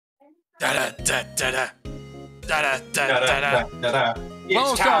It's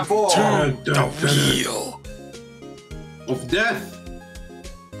time for the wheel of death.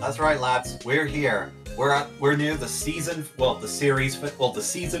 That's right, lads. We're here. We're near the season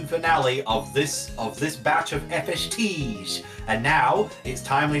finale of this batch of F.S.Ts. And now it's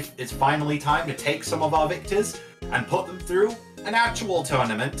finally time to take some of our victors and put them through an actual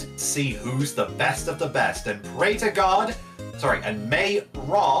tournament to see who's the best of the best. And pray to God, and may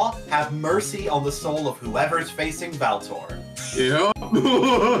Ra have mercy on the soul of whoever's facing Valtor. Yeah.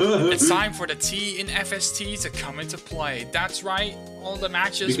 It's time for the T in FST to come into play. That's right, all the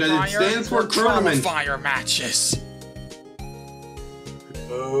matches because prior it stands for were tournament. fire matches.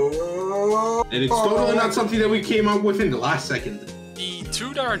 And it's totally not something that we came up with in the last second. The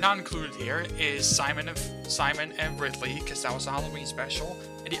two that are not included here is Simon and Ridley, because that was a Halloween special,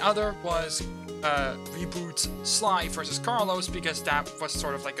 and the other was Reboot Sly versus Carlos, because that was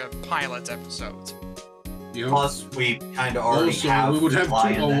sort of like a pilot episode. Yep. Plus, we kind of already have. We would have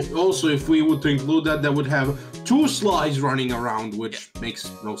two, also, if we would include that, that would have two Slides running around, which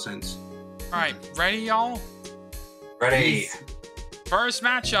makes no sense. All right, ready, y'all? Ready. First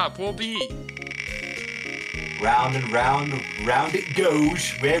matchup will be round and round it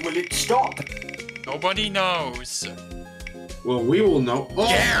goes. Where will it stop? Nobody knows. Well, we will know. Oh,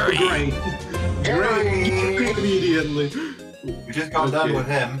 Gary! Gary! Immediately. We just got done with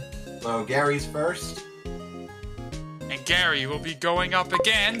him. So Gary's first. And Gary will be going up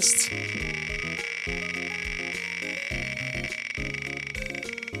against...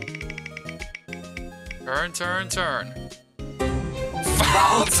 Turn.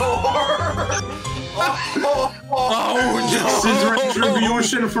 Valtor! Oh no! This is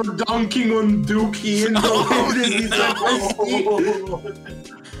retribution for dunking on Dookie in the latest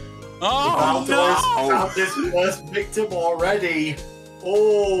Oh no! Found this first victim already.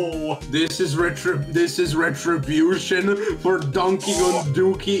 Oh! This is retribution for dunking on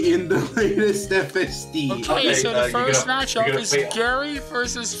Dookie in the latest FST. Okay, so the first matchup is Gary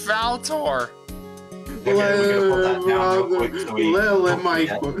versus Valtor. Okay, we're gonna put that down real quick so we don't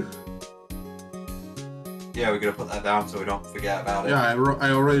forget. Yeah, we're gonna put that down so we don't forget about it. Yeah,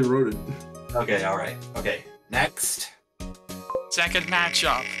 I already wrote it. Okay, alright. Okay, next. Second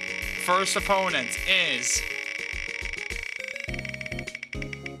matchup. First opponent is...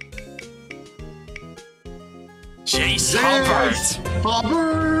 Jace Hubbard!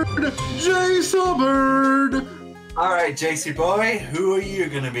 Jace Hubbard! Alright, JC boy, who are you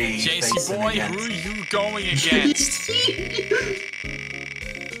gonna be JC boy, against? who are you going against?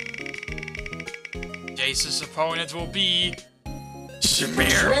 Jace's opponent will be...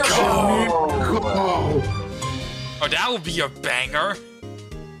 Shamirko! Oh, that will be a banger!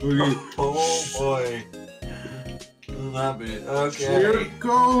 Oh boy. Okay.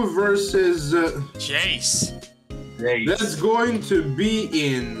 Shamirko versus... Jace. That's going to be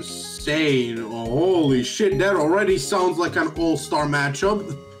insane. Oh, holy shit, that already sounds like an all-star matchup.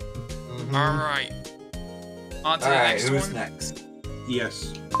 Alright. On to the next who's one. next?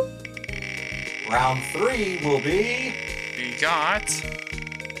 Yes. Round 3 will be... We got...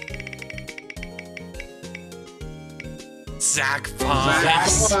 Zach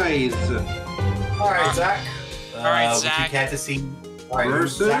Pines. Alright, Zach. Alright, Would Zach. you care to see...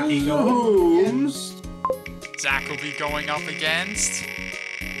 Versus Zachy going? Holmes. Zach will be going up against...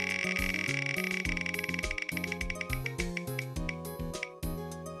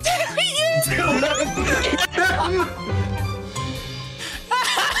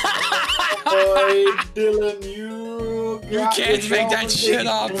 Boy, Dylan, you can't make that shit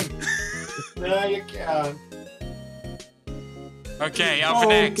up. No, you can't. Okay, up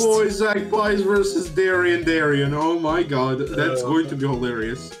next. Oh boy, Zach Pies versus Darian. Oh my god, that's going to be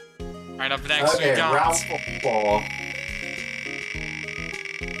hilarious. Right, up next we got... round 4.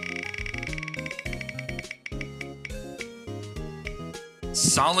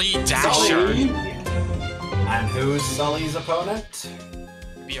 Sully Dasher. And who's Sully's opponent?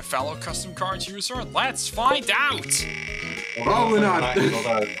 Be a fellow custom cards user? Let's find out! Probably not.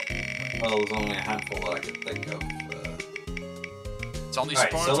 Well, there's only a handful that I could think of. Sully's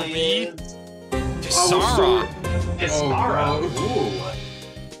Alright, opponent will Sully be... is... Kisara. Kisara. Ooh.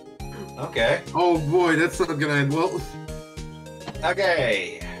 Okay. Oh boy, that's not gonna end well.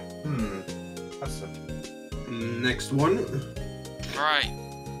 Okay. Next one. Alright.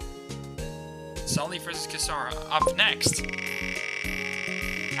 Sully versus Kisara. Up next.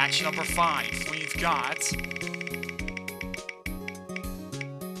 Match number 5. We've got...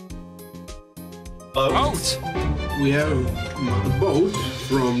 Boat! We have Boat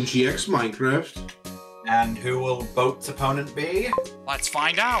from GX Minecraft. And who will Boat's opponent be? Let's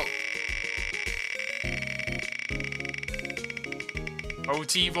find out.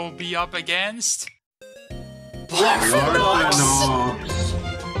 OT will be up against... Larfenox.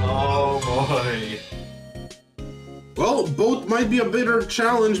 Oh boy. Well, both might be a better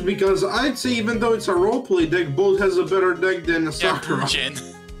challenge because I'd say even though it's a roleplay deck, both has a better deck than a Sakura. Fujin.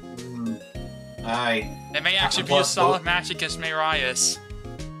 Aye. It may actually be a solid match against Marias.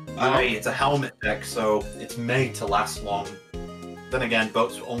 Aye, it's a helmet deck, so it's made to last long. Then again,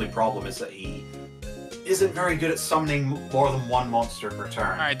 Boat's only problem is that he isn't very good at summoning more than one monster per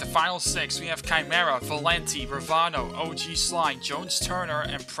turn. Alright, the final 6, we have Chimera, Valenti, Ravano, OG Sly, Jones Turner,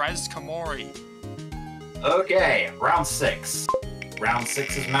 and Prez Kamori. Okay, round 6. Round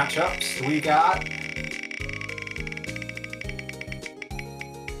 6's matchups. We got...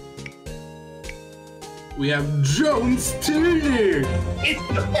 We have Jones Turner.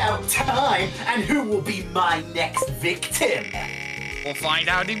 It's about time! And who will be my next victim? We'll find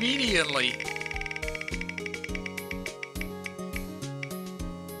out immediately.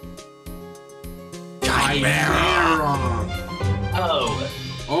 Chimera. Oh,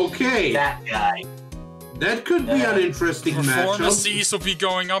 Okay, that guy. that could be an interesting matchup. Performances will be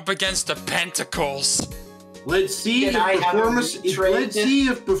going up against the Pentacles. Let's see Can I have a let's see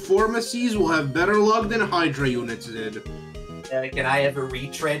if Performances will have better luck than Hydra units did. Can I have a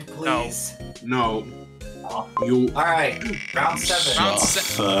retread, please? No. Oh. You. Alright, round 7. Round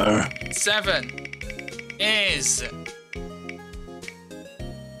 7 is...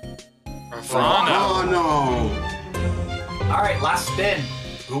 Ravano. Oh no. Alright, last spin.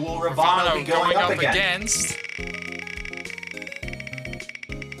 Who will Ravano be going up against?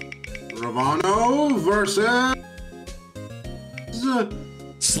 Ravano versus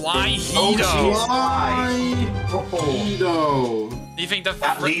Sly Oh, Hito. Hito.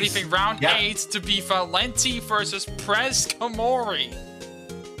 Leaving round 8 to be Valenti versus Prez Kamori.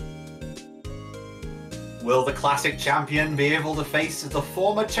 Will the classic champion be able to face the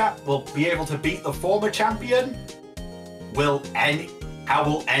former will be able to beat the former champion? How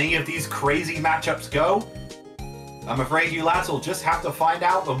will any of these crazy matchups go? I'm afraid you lads will just have to find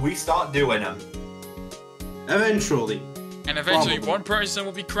out when we start doing them. Eventually. And eventually Probably. one person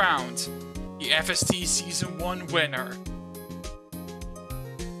will be crowned the F.S.T. Season 1 winner.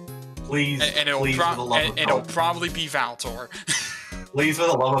 Please, And it'll, please, for the love of it'll God. probably be Valtor. Please, for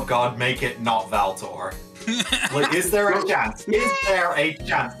the love of God, make it not Valtor. Like, is there a chance? Is there a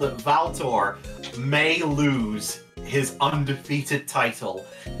chance that Valtor may lose his undefeated title?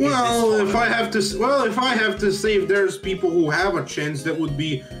 Well, if I have to say if there's people who have a chance, that would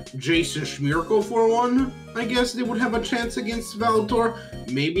be Jason Schmierko for one. I guess they would have a chance against Valtor.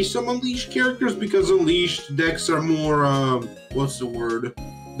 Maybe some Unleashed characters, because Unleashed decks are more, what's the word?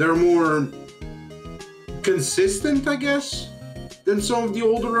 They're more consistent, I guess, than some of the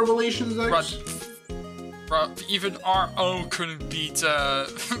older Revelations decks. But even RO couldn't beat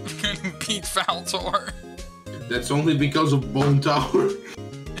Valtor. That's only because of Bone Tower.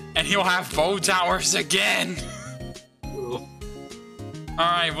 And he'll have bow towers again.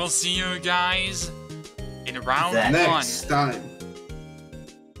 Alright, we'll see you guys in round 1. Next time.